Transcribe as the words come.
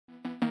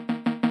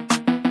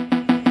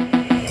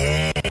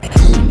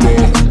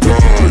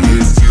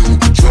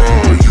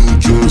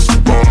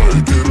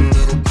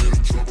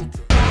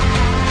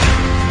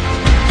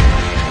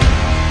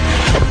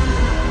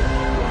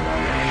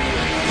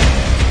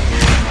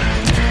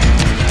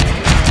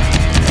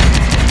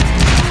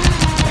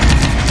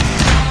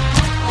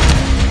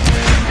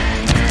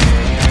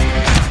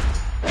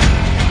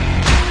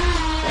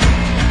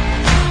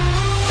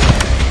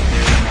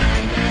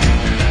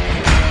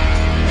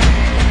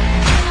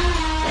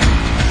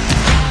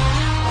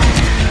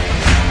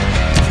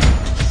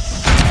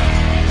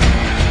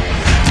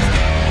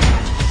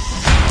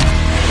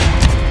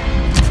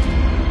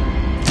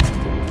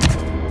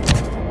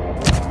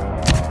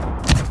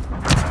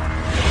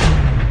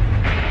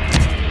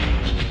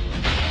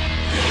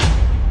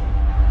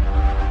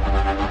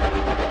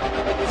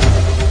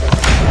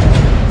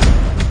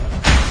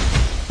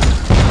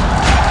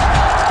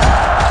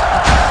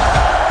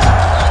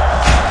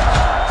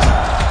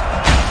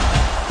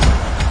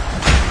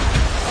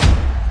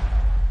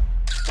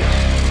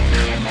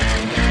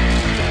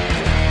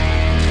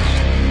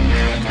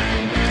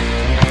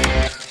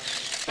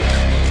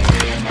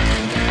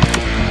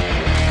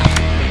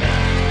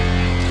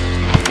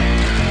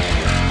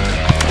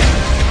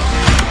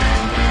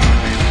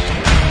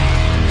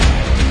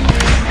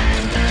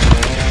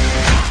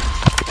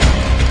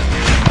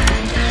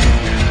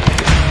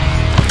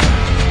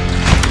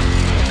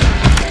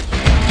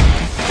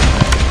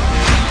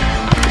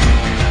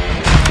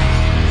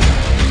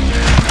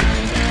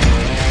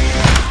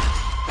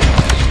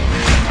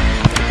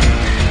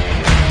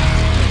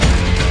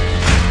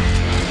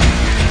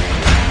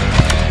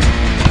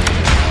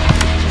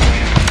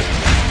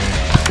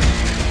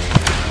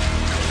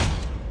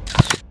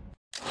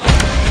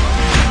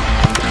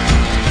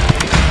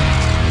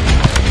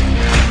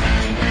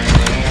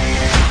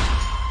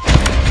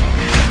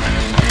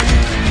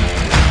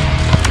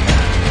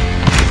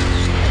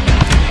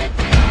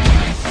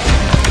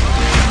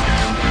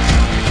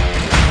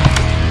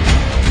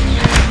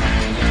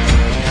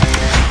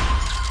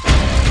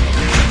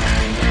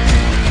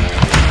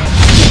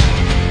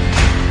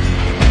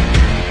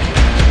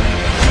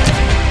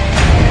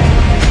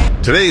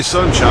Today's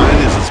sunshine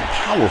is as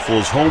powerful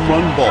as home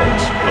run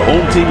balls. The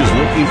home team is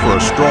looking for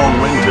a strong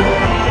win today.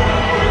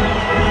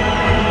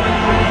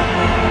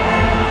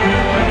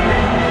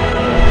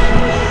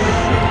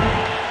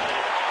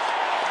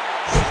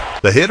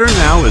 The hitter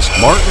now is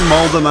Martin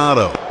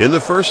Maldonado. In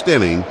the first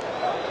inning,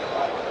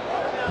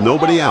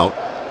 nobody out.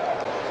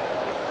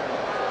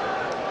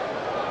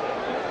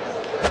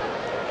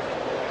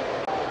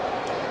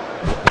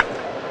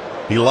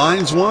 He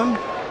lines one,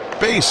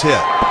 base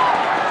hit.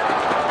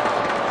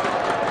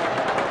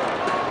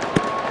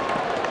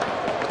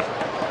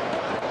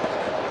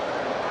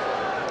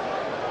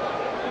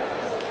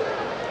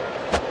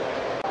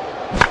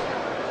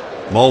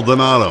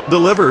 Maldonado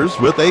delivers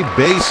with a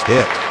base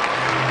hit.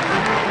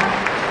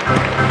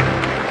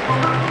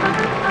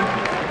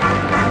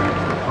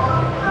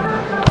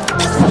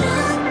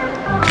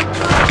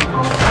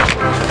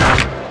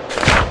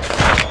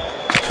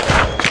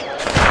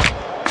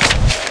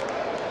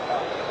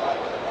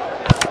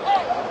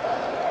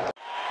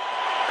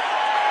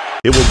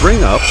 It will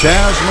bring up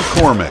Chas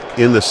McCormick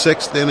in the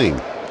sixth inning.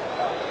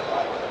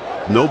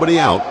 Nobody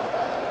out.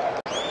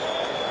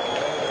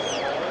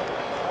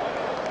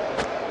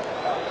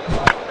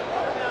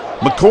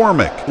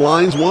 McCormick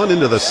lines one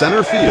into the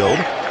center field,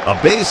 a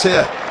base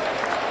hit.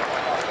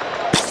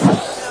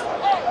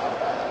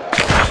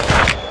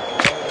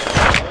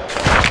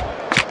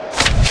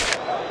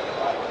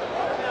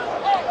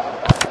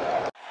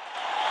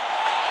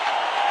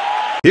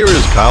 Here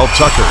is Kyle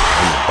Tucker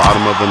on the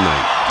bottom of the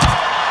ninth.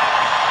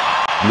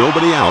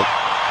 Nobody out.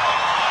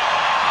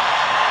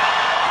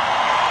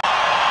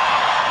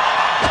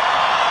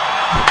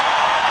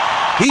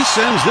 He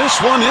sends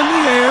this one in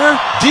the air,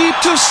 deep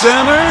to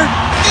center.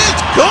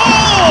 It's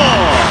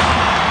gone!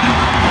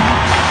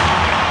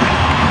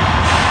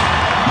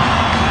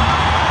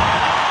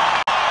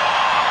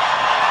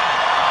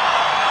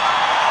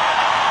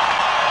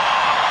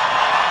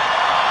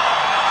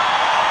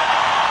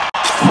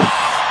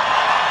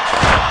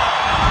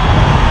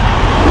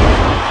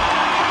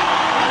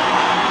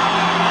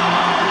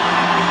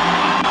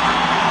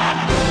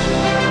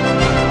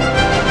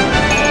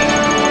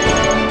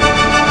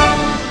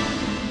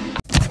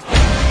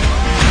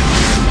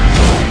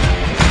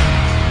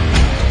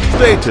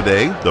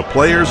 Today, the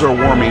players are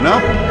warming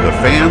up, the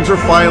fans are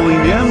filing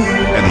in,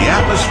 and the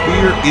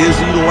atmosphere is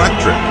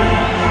electric.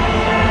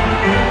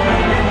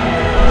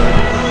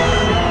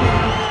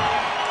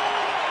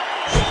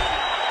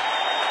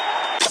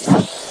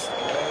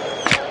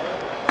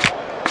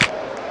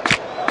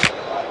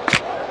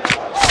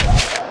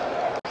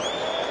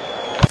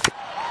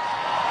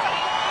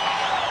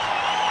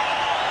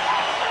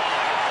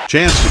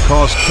 Chance to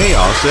cause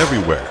chaos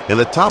everywhere in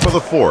the top of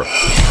the fourth.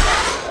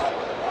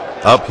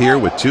 Up here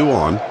with two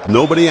on,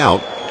 nobody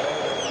out.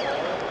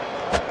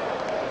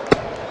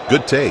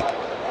 Good take.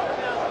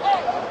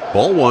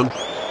 Ball one.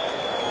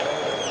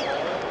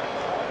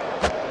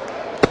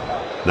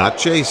 Not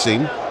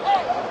chasing.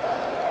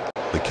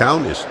 The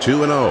count is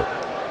 2-0.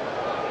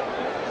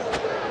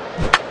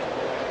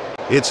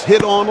 It's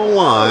hit on a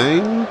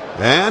line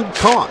and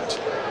caught.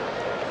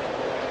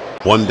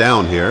 One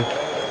down here.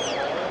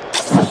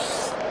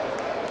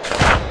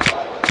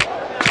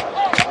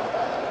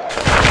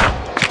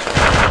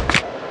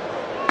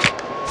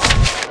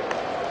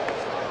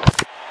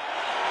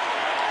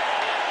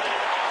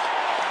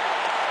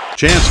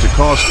 Chance to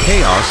cause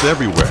chaos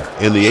everywhere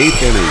in the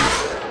 8th inning.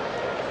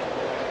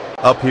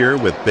 Up here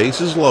with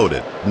bases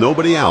loaded,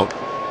 nobody out.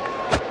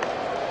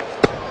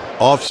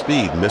 Off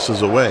speed,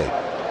 misses away.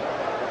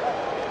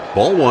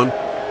 Ball 1.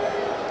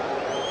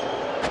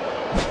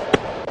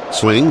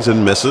 Swings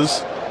and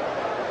misses.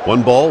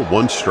 1 ball,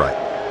 1 strike.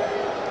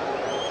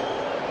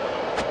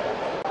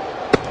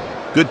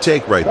 Good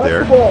take right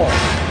there.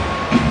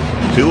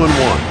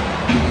 2-1.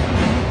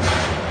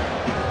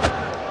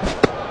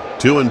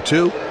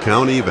 2-2,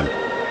 count even.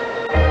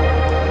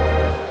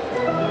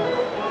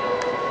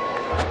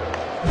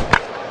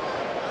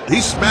 He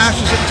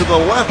smashes it to the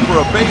left for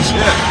a base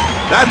hit.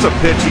 That's a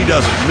pitch he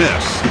doesn't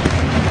miss.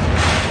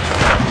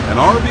 An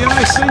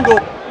RBI single.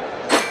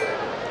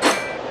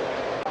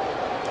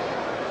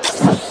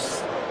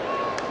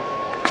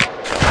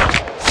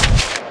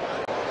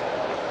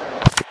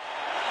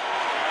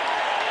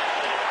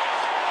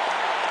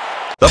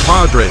 The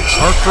Padres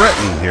are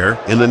threatening here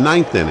in the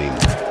 9th inning.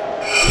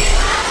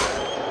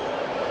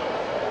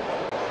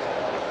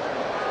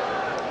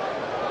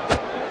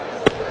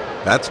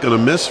 That's going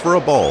to miss for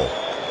a ball.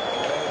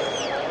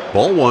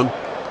 Ball 1.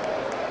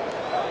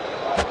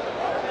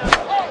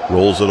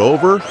 Rolls it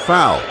over,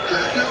 foul.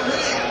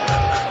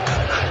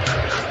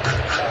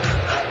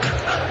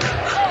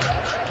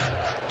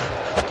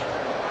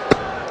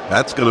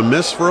 That's going to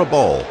miss for a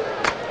ball.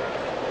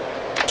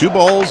 2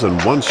 balls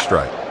and 1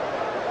 strike.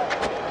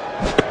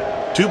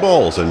 2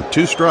 balls and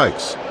 2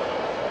 strikes.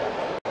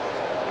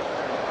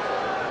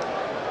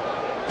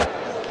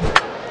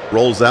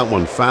 Rolls that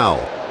one foul.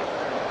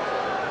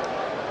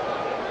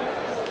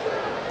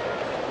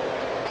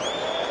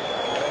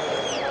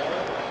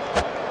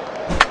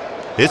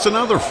 It's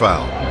another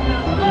foul.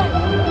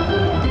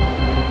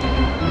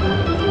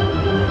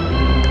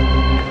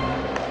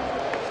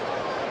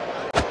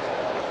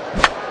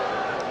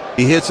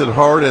 He hits it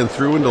hard and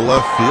through into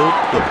left field,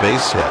 the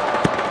base hit.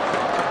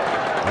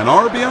 An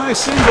RBI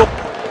single.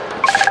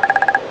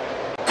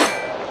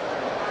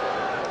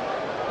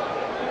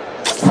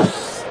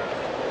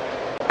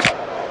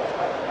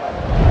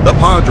 The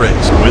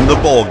Padres win the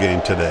ball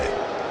game today.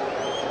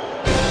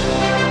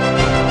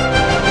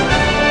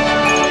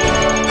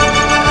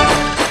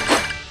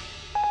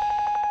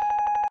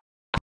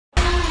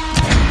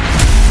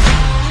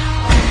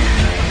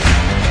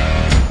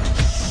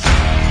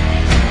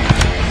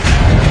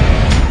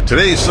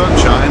 Today's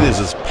sunshine is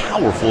as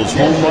powerful as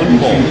home run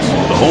balls.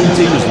 The home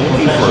team is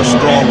looking for a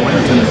strong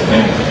win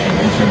today.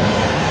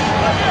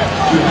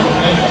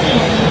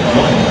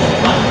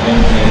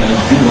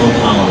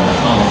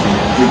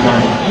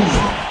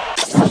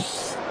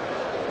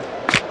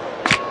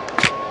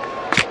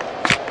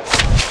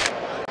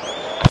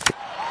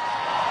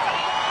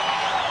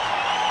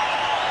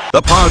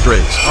 The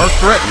Padres are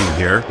threatening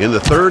here in the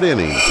 3rd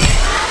inning.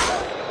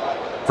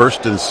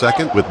 1st and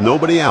 2nd with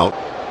nobody out.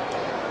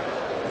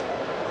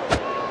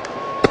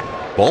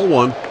 Ball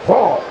 1.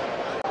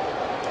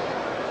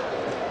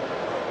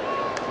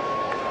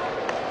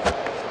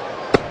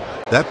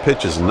 That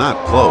pitch is not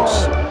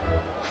close.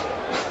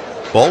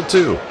 Ball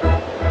 2.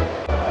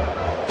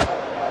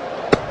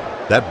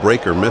 That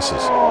breaker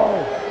misses.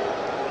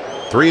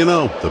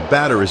 3-0. The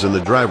batter is in the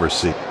driver's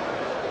seat.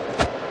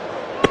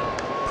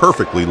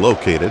 Perfectly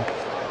located.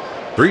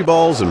 3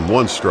 balls and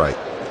 1 strike.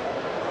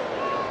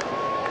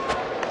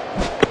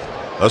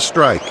 A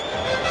strike.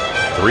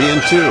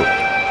 3-2.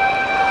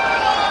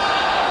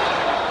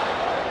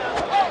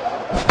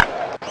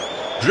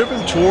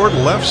 Driven toward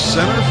left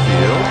center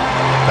field,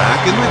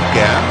 back in the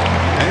gap,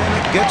 and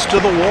it gets to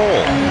the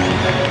wall.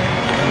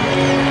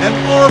 An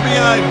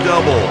RBI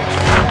double.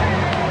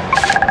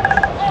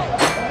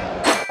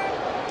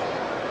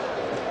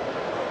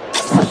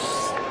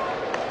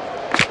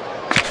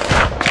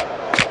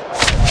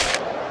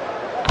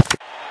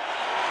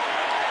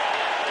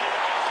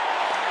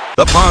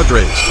 The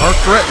Padres are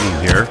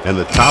threatening here in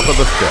the top of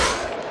the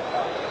 5th.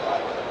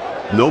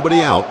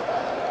 Nobody out.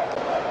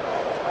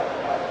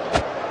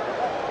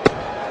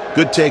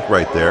 Good take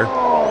right there.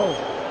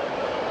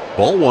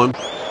 Ball 1.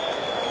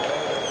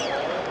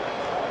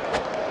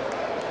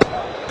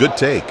 Good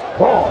take.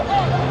 Ball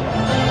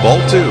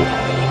 2.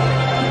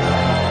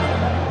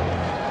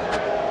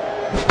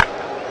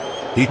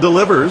 He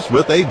delivers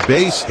with a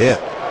base hit.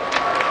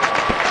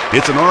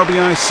 It's an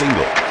RBI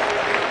single.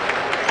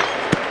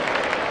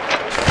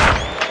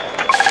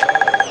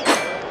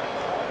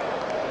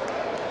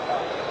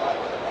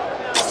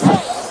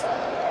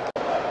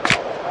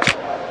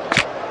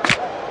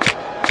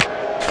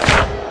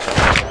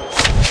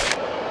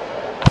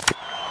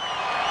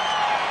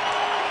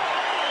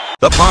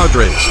 The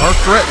Padres are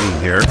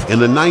threatening here in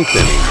the 9th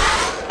inning.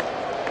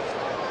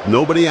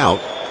 Nobody out.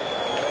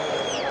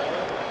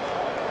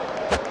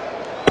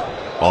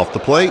 Off the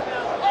plate.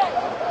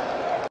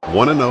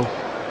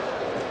 1-0.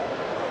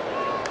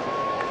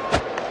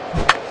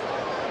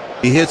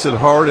 He hits it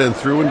hard and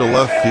through into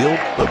left field,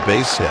 the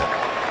base hit.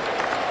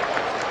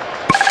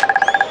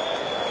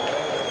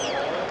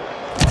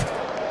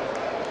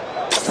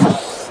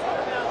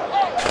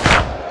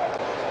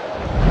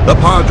 The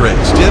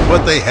Padres did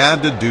what they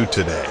had to do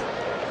today.